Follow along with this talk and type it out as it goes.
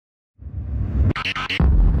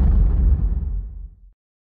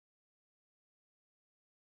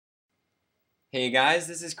Hey guys,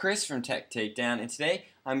 this is Chris from TechTakedown, and today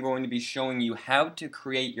I'm going to be showing you how to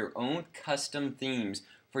create your own custom themes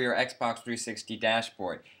for your Xbox 360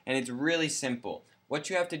 dashboard. And it's really simple. What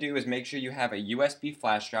you have to do is make sure you have a USB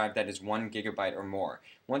flash drive that is 1 GB or more.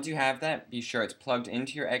 Once you have that, be sure it's plugged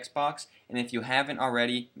into your Xbox, and if you haven't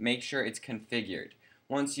already, make sure it's configured.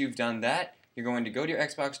 Once you've done that, you're going to go to your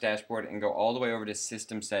Xbox dashboard and go all the way over to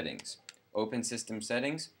System Settings. Open System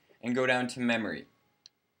Settings and go down to Memory.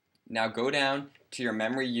 Now go down to your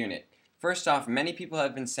memory unit. First off, many people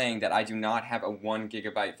have been saying that I do not have a 1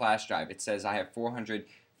 GB flash drive. It says I have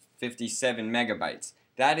 457 megabytes.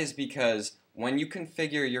 That is because when you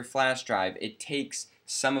configure your flash drive, it takes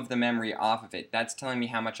some of the memory off of it. That's telling me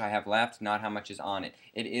how much I have left, not how much is on it.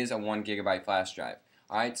 It is a 1 GB flash drive.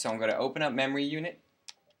 Alright, so I'm going to open up memory unit.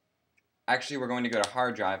 Actually, we're going to go to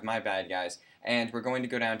hard drive, my bad guys, and we're going to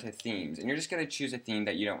go down to themes, and you're just going to choose a theme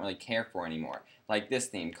that you don't really care for anymore, like this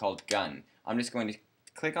theme called gun. I'm just going to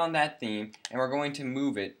click on that theme, and we're going to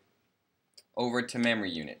move it over to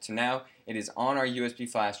memory unit. So now it is on our USB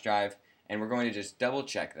flash drive, and we're going to just double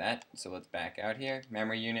check that. So let's back out here,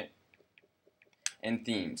 memory unit, and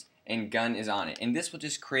themes, and gun is on it. And this will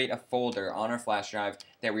just create a folder on our flash drive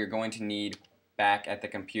that we're going to need back at the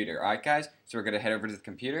computer. Alright guys, so we're going to head over to the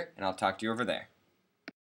computer and I'll talk to you over there.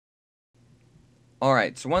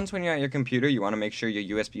 Alright, so once when you're at your computer, you want to make sure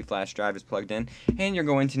your USB flash drive is plugged in, and you're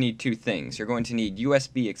going to need two things. You're going to need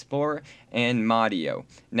USB Explorer and Modio.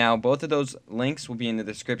 Now, both of those links will be in the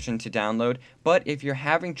description to download, but if you're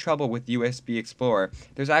having trouble with USB Explorer,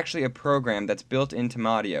 there's actually a program that's built into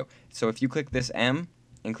Modio. So if you click this M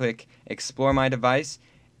and click Explore My Device,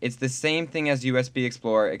 it's the same thing as USB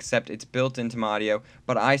Explorer, except it's built into Modio,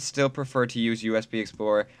 but I still prefer to use USB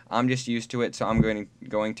Explorer. I'm just used to it, so I'm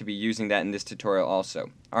going to be using that in this tutorial also.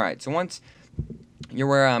 Alright, so once you're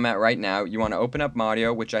where I'm at right now, you want to open up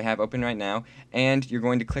Modio, which I have open right now, and you're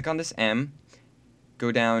going to click on this M,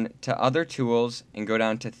 go down to Other Tools, and go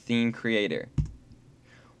down to Theme Creator.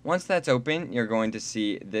 Once that's open, you're going to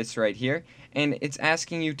see this right here, and it's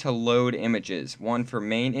asking you to load images, one for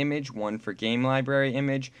main image, one for game library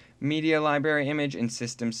image, media library image, and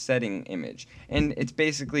system setting image. And it's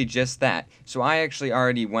basically just that. So I actually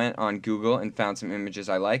already went on Google and found some images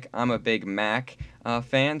I like. I'm a big Mac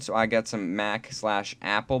fan, so I got some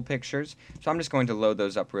Mac/Apple pictures. So I'm just going to load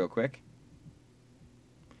those up real quick.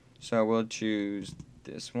 So we'll choose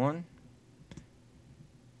this one.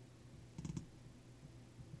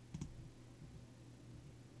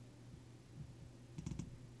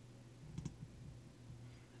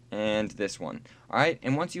 And this one. Alright,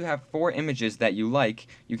 and once you have 4 images that you like,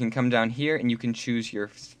 you can come down here and you can choose your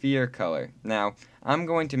sphere color. Now, I'm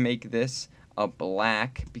going to make this a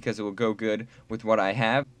black because it will go good with what I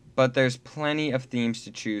have, but there's plenty of themes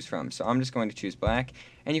to choose from. So I'm just going to choose black,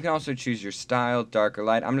 and you can also choose your style, dark or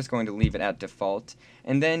light. I'm just going to leave it at default,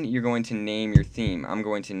 and then you're going to name your theme. I'm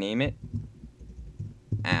going to name it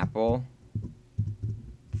Apple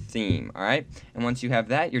Theme, alright? And once you have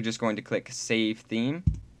that, you're just going to click Save Theme.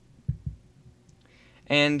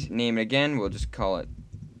 And name it again, we'll just call it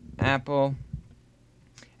Apple,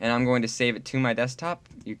 and I'm going to save it to my desktop.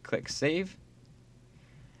 You click Save.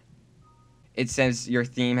 It says your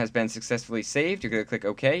theme has been successfully saved. You're going to click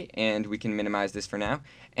OK, and we can minimize this for now.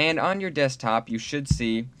 And on your desktop, you should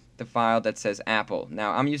see the file that says Apple.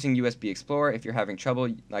 Now, I'm using USB Explorer. If you're having trouble,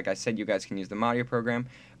 like I said, you guys can use the Modio program,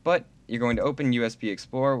 but you're going to open USB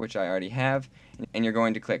Explorer, which I already have, and you're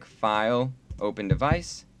going to click File, Open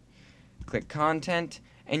Device, click Content,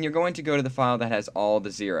 and you're going to go to the file that has all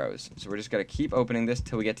the zeros. So we're just going to keep opening this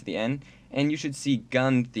till we get to the end, and you should see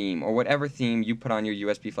Gun Theme, or whatever theme you put on your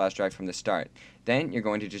USB flash drive from the start. Then you're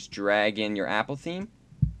going to just drag in your Apple theme,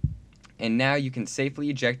 and now you can safely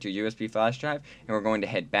eject your USB flash drive, and we're going to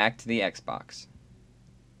head back to the Xbox.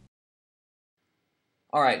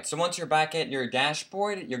 Alright, so once you're back at your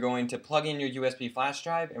dashboard, you're going to plug in your USB flash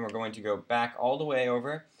drive, and we're going to go back all the way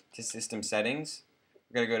over to System Settings.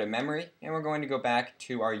 We're going to go to Memory, and we're going to go back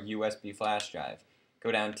to our USB flash drive.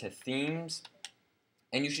 Go down to Themes,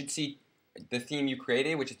 and you should see the theme you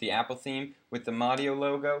created, which is the Apple theme with the Modio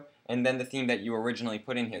logo, and then the theme that you originally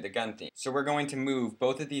put in here, the gun theme. So we're going to move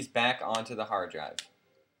both of these back onto the hard drive.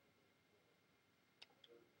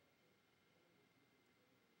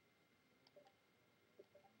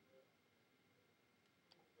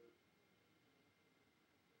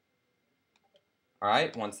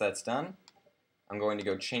 Alright, once that's done, I'm going to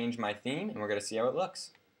go change my theme, and we're going to see how it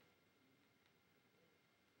looks.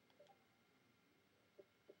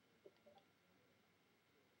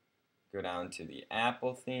 Go down to the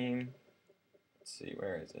Apple theme, let's see,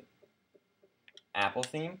 where is it? Apple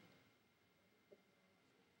theme.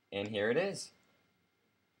 And here it is.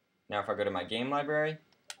 Now if I go to my game library,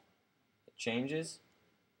 it changes.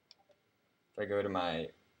 If I go to my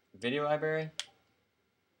video library,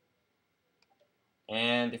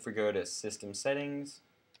 and if we go to system settings,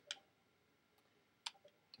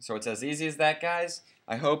 so it's as easy as that, guys.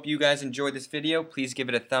 I hope you guys enjoyed this video. Please give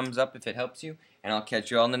it a thumbs up if it helps you, and I'll catch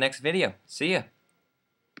you all in the next video. See ya.